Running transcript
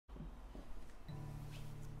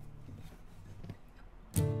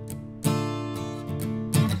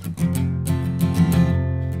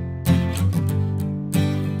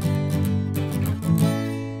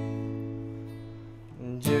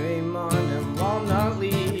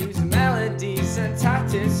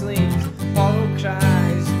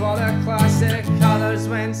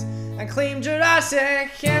Acclaimed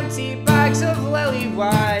Jurassic, empty bags of lily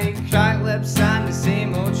white, cracked lips and the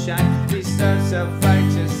same old shine. We start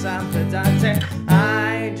self-righteous and pedantic.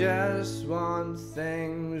 I just want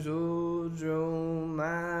things old romantic.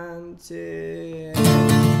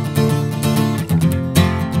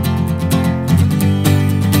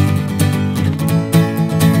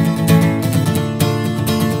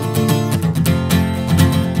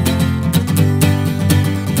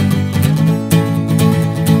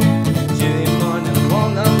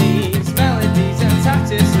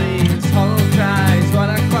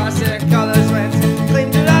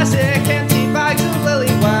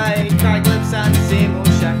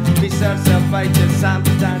 Self-righteous and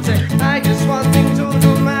pedantic. I just want things old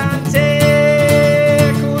romantic,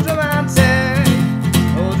 old romantic,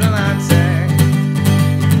 old romantic,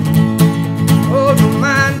 old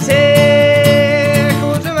romantic,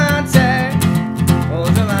 old romantic,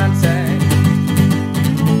 old romantic.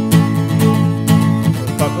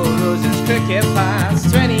 Purple roses, cricket paths,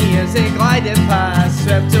 20 years they glided past,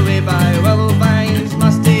 swept away by willow vines,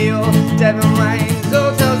 musty old Devon wines,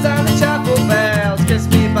 hotels and the chapel bells, kissed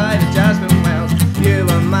me by the jasmine wells. You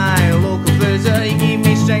were my local boozer, you gave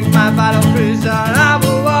me strength, my battle cruiser. I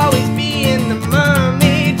will always be in the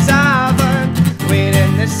Mermaid Tavern,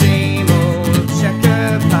 wearing the same old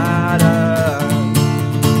checker pattern.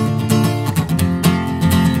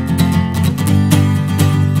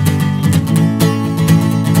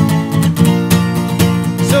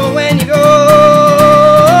 So when you go,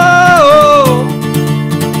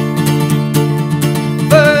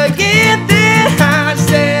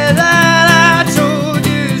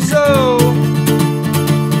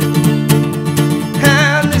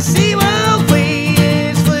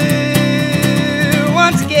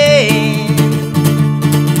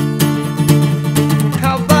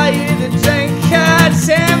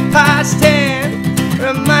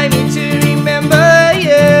 remind me to remember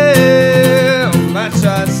you, my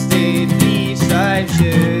trusted beside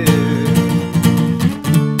you.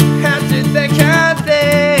 After the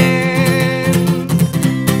captain,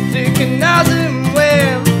 through canals and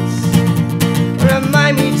wells,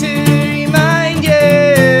 remind me to remind you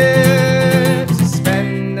to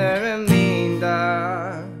spend the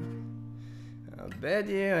remainder. I bid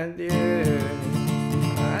you adieu,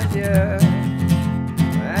 adieu,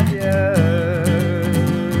 adieu.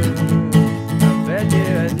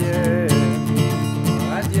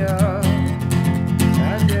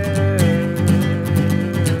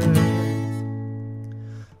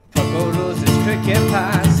 Cricket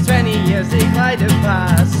past, 20 years they glided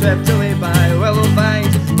past, swept away by willow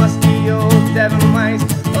vines, musty old Devon wines,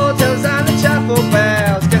 hotels and the chapel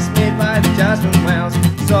bells, kissed me by the jasmine wells.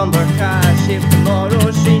 Somber cars shape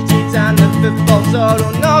tomorrow, street eats and the football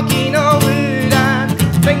sorrow, knocking on wood and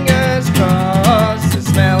fingers crossed, the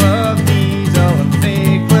smell of diesel and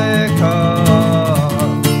fake liquor.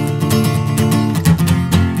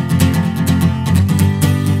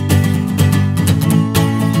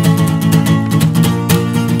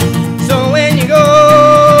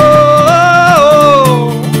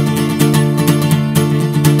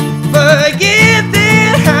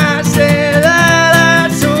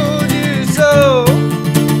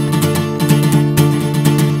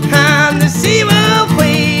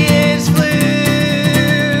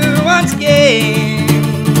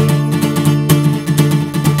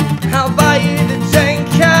 I'll buy you the drink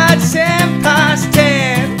at 10 past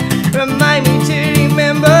 10. Remind me to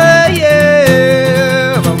remember you,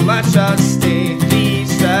 how much I'll stay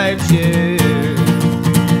beside you.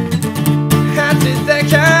 After the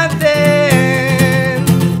captain,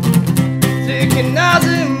 through canals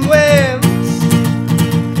and wells,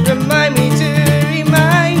 remind me to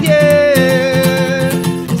remind you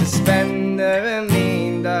to spend the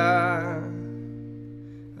remainder.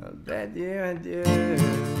 Adieu, adieu,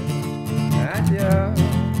 adieu,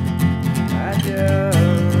 adieu.